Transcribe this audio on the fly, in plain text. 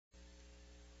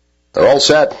They're all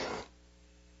set.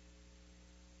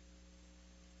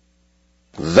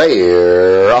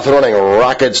 They're off and running.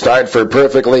 Rocket start for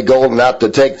Perfectly Golden out to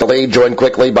take the lead, joined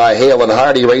quickly by Hale and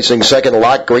Hearty racing second.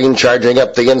 Lock Green charging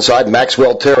up the inside.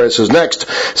 Maxwell Terrace is next.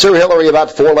 Sir Hillary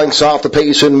about 4 lengths off the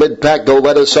pace in mid-pack.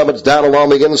 Goletta Summit's down along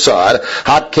the inside.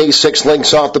 Hot Case 6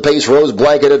 lengths off the pace. Rose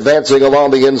Blanket advancing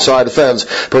along the inside fence.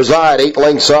 Preside 8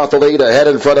 lengths off the lead, ahead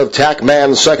in front of Tack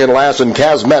Man second last, and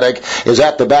Cosmetic is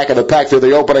at the back of the pack through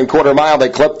the opening quarter mile. They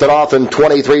clipped it off in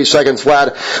 23 seconds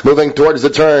flat, moving towards the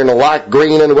turn. Lock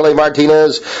Green and Willie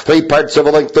Martinez, 3 parts of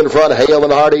a length in front. Hale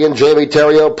and Hearty and Jamie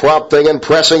Theriot prompting and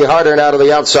pressing harder now to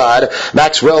the outside.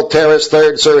 Maxwell Terrace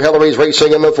third. Sir Hillary's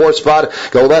racing in the 4th spot.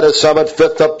 Goletta Summit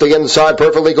 5th up the inside.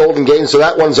 Perfectly Golden gains, so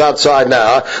that one's outside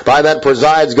now. By that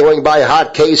Presides going by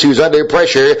Hot Case, who's under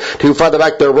pressure. Too far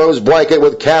back to Rose Blanket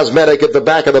with Cosmetic at the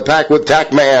back of the pack with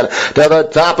Tackman. To the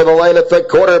top of the lane at the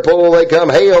quarter pole they come.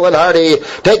 Hale and Hearty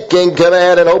taking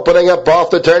command and opening up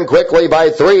off the turn quickly by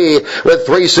 3 with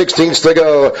 3/16 to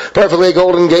go. Perfectly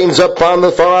Golden gains up on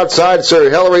the far outside. Sir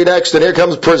Hillary next, and here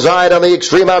comes Preside on the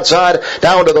extreme outside.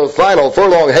 Down to the final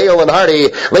furlong. Hale and Hearty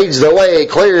leads the way,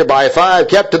 clear by 5,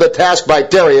 kept to the task by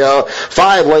Theriot.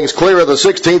 5 lengths clear of the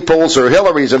 16th pole. Sir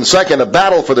Hillary's in second, a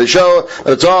battle for the show,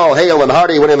 but it's all Hale and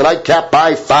Hearty winning the nightcap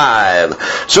by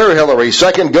 5. Sir Hillary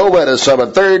second, Goletta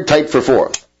Summit third, tight for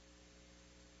 4.